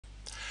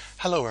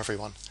Hello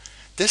everyone.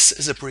 This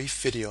is a brief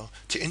video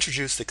to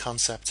introduce the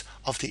concept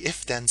of the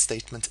if-then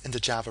statement in the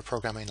Java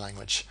programming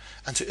language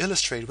and to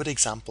illustrate with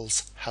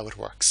examples how it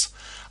works.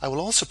 I will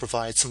also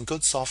provide some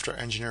good software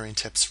engineering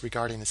tips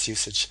regarding its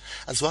usage,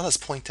 as well as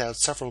point out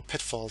several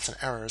pitfalls and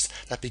errors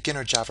that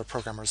beginner Java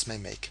programmers may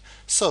make.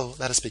 So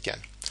let us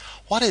begin.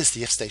 What is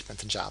the if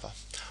statement in Java?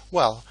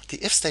 Well, the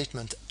if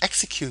statement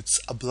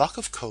executes a block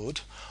of code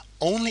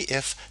only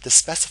if the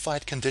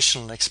specified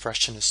conditional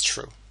expression is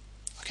true.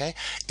 Okay?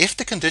 If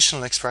the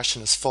conditional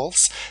expression is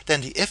false,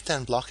 then the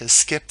if-then block is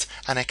skipped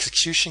and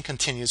execution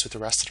continues with the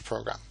rest of the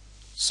program.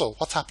 So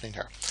what's happening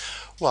here?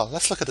 Well,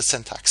 let's look at the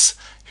syntax.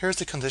 Here's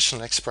the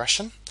conditional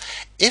expression.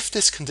 If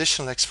this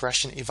conditional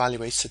expression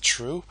evaluates to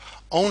true,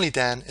 only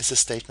then is the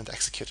statement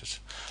executed.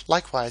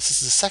 Likewise, this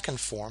is the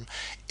second form.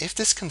 If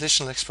this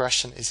conditional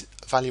expression is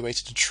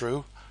evaluated to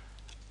true,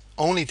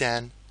 only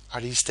then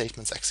are these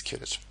statements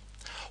executed.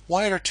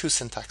 Why are there two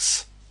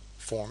syntax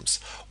forms?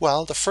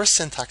 Well, the first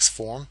syntax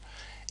form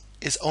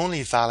is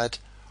only valid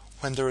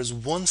when there is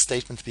one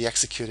statement to be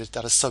executed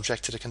that is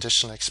subject to the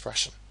conditional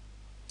expression.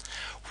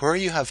 Where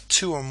you have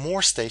two or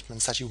more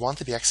statements that you want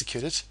to be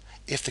executed,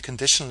 if the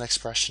conditional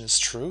expression is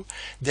true,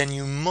 then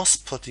you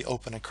must put the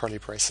open and curly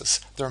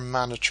braces. They're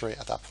mandatory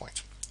at that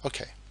point.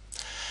 Okay.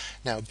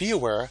 Now be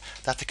aware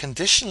that the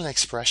conditional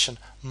expression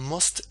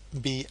must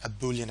be a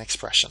Boolean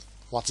expression.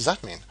 What does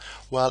that mean?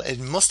 Well,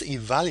 it must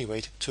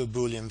evaluate to a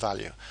Boolean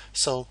value.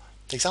 So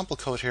the example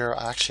code here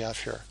I actually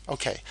have here.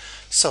 Okay,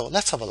 so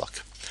let's have a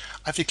look.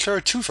 I've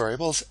declared two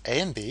variables, a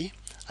and b.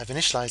 I've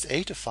initialized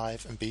a to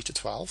 5 and b to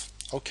 12.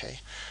 Okay,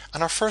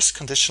 and our first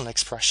conditional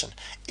expression,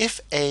 if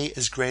a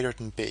is greater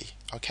than b,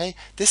 okay,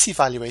 this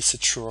evaluates to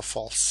true or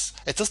false.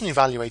 It doesn't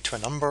evaluate to a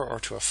number or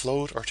to a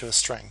float or to a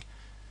string.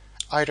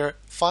 Either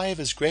 5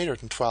 is greater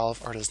than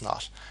 12 or it is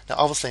not. Now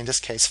obviously in this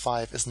case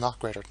 5 is not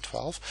greater than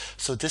 12,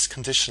 so this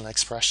conditional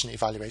expression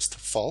evaluates to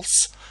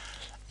false.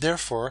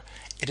 Therefore,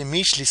 it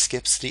immediately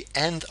skips the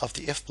end of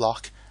the if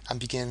block and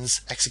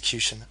begins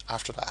execution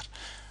after that.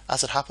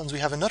 As it happens, we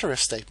have another if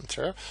statement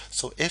here.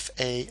 So if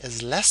a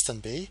is less than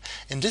b,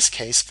 in this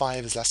case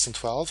 5 is less than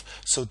 12,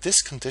 so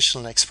this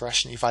conditional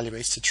expression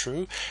evaluates to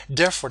true.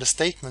 Therefore, the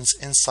statements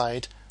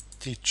inside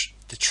the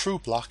true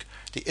block,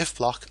 the if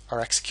block, are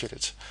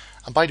executed.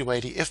 And by the way,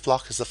 the if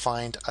block is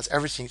defined as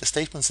everything, the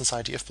statements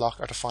inside the if block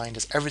are defined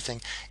as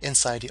everything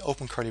inside the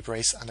open curly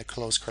brace and the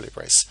closed curly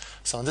brace.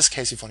 So in this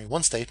case, you've only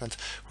one statement,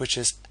 which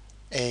is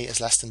a is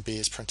less than b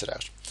is printed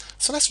out.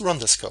 So let's run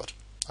this code.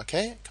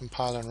 Okay,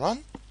 compile and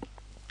run.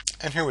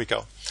 And here we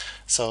go.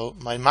 So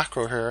my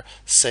macro here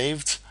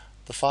saved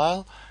the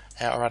file,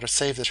 or rather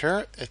saved it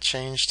here. It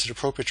changed to the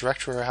appropriate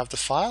directory where I have the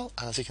file,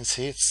 and as you can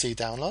see, it's C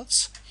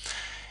downloads.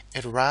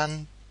 It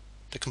ran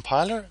the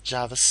compiler,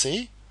 Java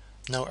C.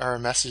 No error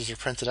messages are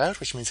printed out,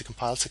 which means it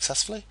compiled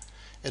successfully.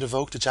 It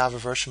evoked the Java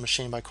virtual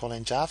machine by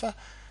calling Java,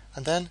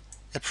 and then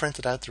it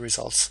printed out the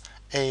results.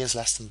 A is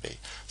less than B.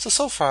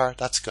 So far,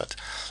 that's good.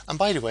 And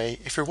by the way,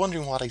 if you're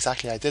wondering what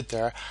exactly I did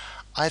there,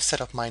 I've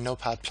set up my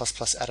Notepad++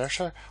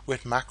 editor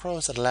with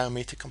macros that allow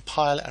me to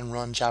compile and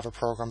run Java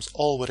programs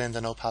all within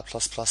the Notepad++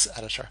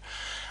 editor.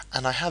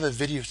 And I have a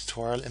video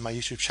tutorial in my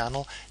YouTube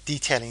channel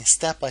detailing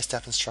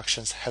step-by-step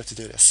instructions how to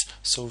do this.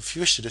 So if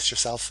you wish to do this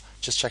yourself,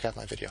 just check out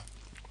my video.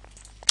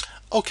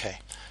 Okay,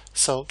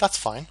 so that's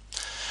fine.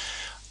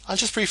 I'll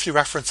just briefly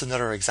reference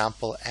another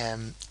example.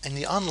 In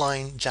the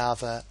online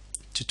Java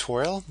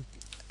tutorial,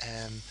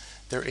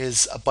 there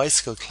is a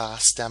bicycle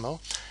class demo,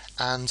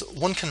 and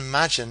one can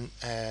imagine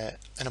an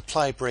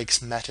apply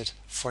brakes method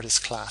for this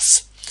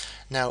class.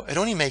 Now, it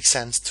only makes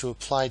sense to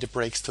apply the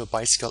brakes to a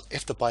bicycle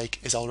if the bike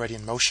is already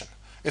in motion.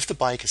 If the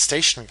bike is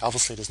stationary,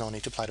 obviously there's no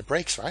need to apply the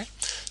brakes, right?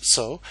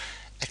 So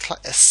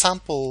a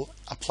sample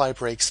apply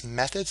brakes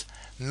method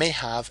may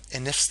have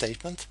an if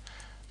statement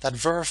that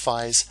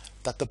verifies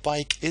that the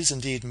bike is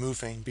indeed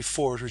moving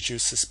before it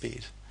reduces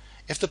speed.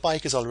 If the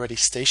bike is already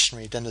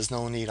stationary, then there's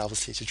no need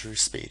obviously to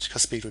reduce speed,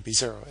 because speed would be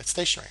 0. It's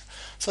stationary.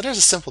 So there's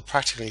a simple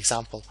practical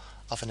example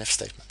of an if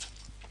statement.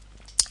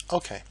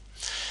 Okay,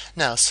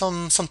 now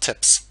some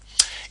tips.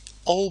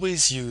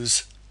 Always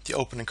use the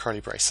open and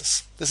curly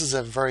braces. This is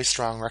a very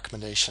strong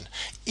recommendation,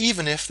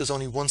 even if there's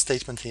only one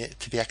statement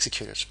to be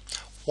executed.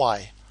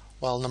 Why?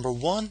 Well, number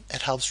one,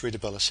 it helps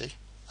readability,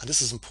 and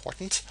this is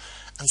important.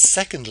 And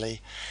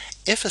secondly,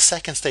 if a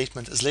second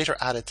statement is later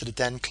added to the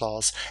then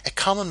clause, a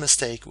common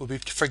mistake would be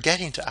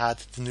forgetting to add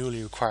the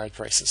newly required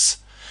braces.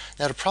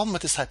 Now the problem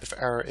with this type of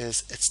error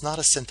is it's not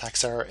a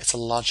syntax error, it's a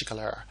logical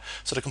error.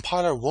 So the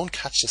compiler won't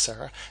catch this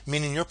error,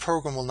 meaning your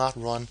program will not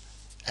run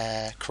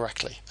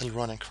correctly. It'll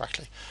run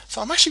incorrectly.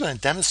 So I'm actually going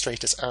to demonstrate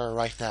this error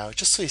right now,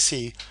 just so you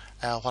see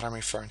what I'm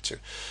referring to.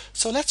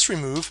 So let's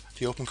remove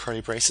the open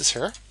curly braces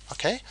here.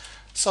 Okay,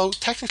 so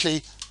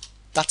technically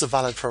that's a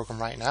valid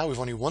program right now. We've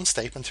only one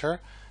statement here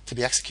to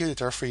be executed,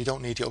 therefore you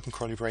don't need the open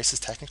curly braces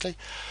technically.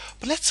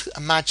 But let's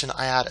imagine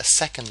I add a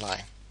second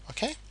line,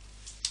 okay,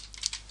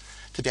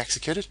 to be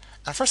executed.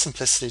 And for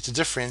simplicity, to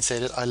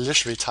differentiate it, I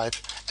literally type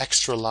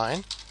extra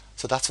line.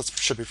 So that's what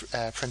should be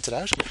printed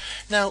out.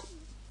 Now,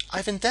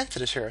 I've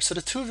indented it here, so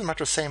the two of them are at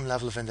the same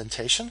level of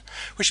indentation,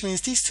 which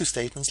means these two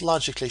statements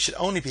logically should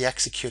only be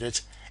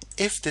executed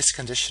if this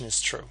condition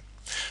is true.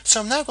 So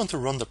I'm now going to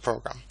run the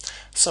program.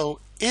 So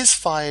is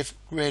 5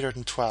 greater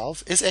than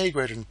 12? Is A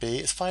greater than B?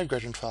 Is 5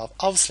 greater than 12?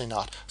 Obviously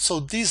not. So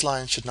these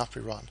lines should not be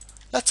run.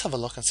 Let's have a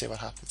look and see what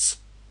happens.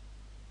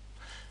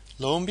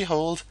 Lo and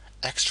behold,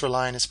 extra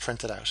line is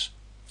printed out.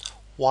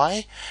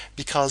 Why?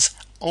 Because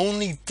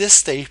only this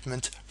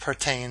statement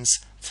pertains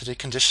to the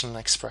conditional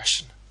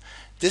expression.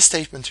 This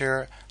statement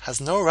here has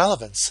no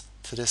relevance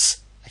to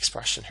this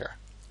expression here.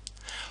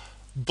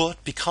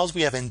 But because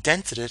we have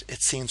indented it,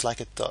 it seems like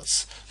it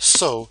does.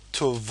 So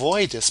to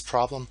avoid this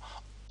problem,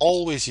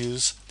 always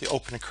use the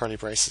opening curly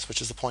braces,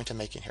 which is the point I'm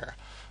making here.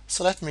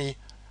 So let me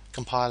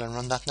compile and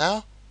run that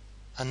now.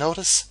 And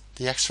notice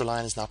the extra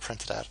line is not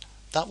printed out.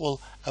 That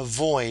will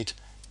avoid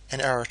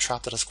an error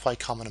trap that is quite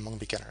common among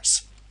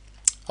beginners.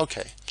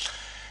 Okay.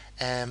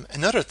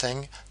 Another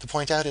thing to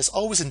point out is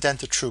always indent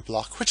the true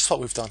block, which is what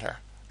we've done here.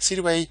 See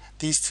the way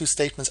these two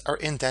statements are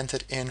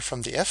indented in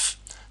from the if?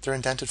 They're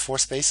indented 4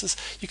 spaces.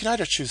 You can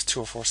either choose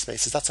 2 or 4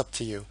 spaces, that's up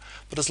to you.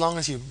 But as long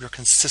as you're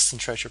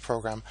consistent throughout your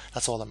program,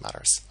 that's all that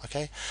matters.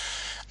 Okay?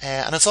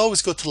 And it's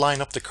always good to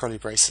line up the curly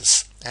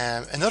braces.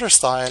 Another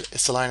style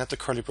is to line up the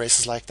curly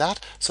braces like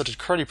that, so that the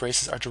curly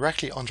braces are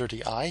directly under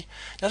the I.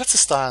 Now that's a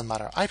style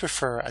matter. I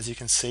prefer, as you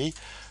can see,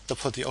 to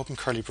put the open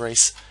curly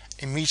brace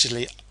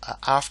immediately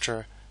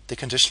after the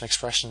conditional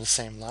expression in the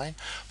same line.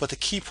 But the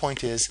key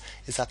point is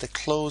that the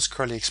closed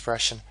curly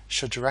expression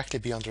should directly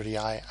be under the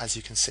I, as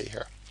you can see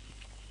here.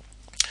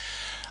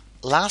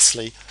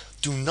 Lastly,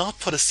 do not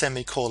put a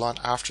semicolon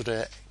after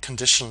the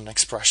conditional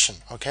expression,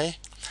 okay?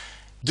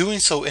 Doing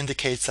so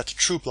indicates that the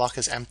true block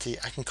is empty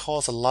and can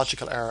cause a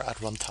logical error at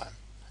runtime.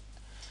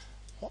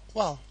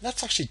 Well,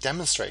 let's actually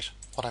demonstrate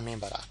what I mean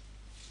by that.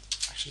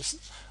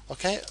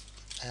 Okay,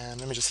 and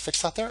let me just fix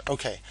that there.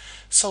 Okay,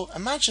 so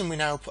imagine we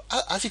now,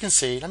 as you can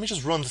see, let me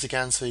just run this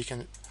again so you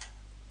can,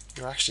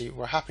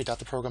 we're happy that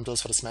the program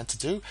does what it's meant to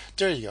do.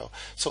 There you go.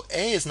 So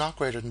A is not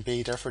greater than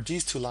B, therefore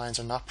these two lines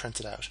are not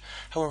printed out.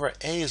 However,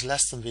 A is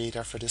less than B,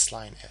 therefore this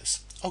line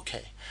is.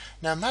 Okay,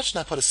 now imagine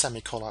I put a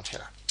semicolon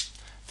here.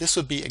 This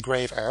would be a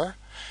grave error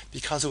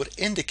because it would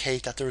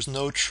indicate that there is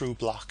no true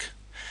block.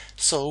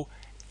 So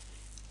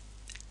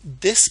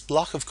this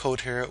block of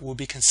code here will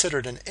be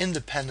considered an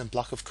independent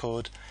block of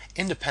code,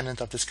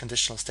 independent of this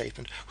conditional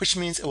statement, which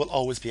means it will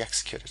always be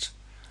executed.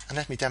 And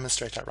let me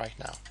demonstrate that right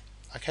now.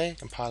 Okay,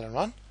 compile and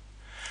run.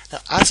 Now,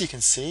 as you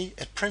can see,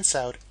 it prints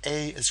out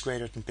A is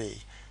greater than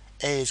B.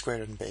 A is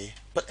greater than B.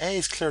 But A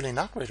is clearly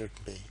not greater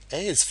than B.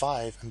 A is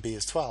 5 and B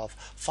is 12.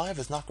 5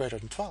 is not greater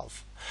than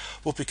 12.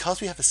 But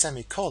because we have a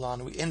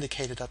semicolon, we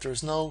indicated that there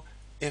is no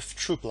if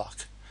true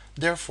block.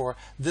 Therefore,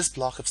 this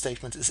block of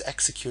statements is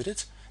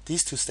executed.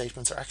 These two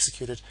statements are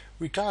executed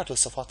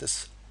regardless of what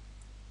this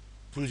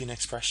Boolean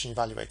expression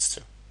evaluates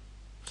to.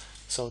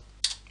 So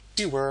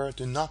beware,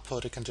 do not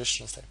put a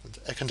conditional statement,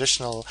 a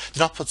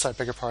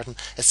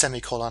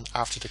semicolon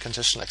after the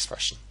conditional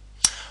expression.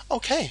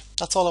 Okay,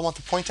 that's all I want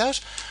to point out.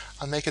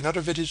 I'll make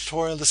another video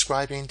tutorial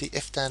describing the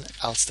if-then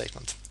else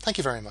statement. Thank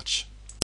you very much.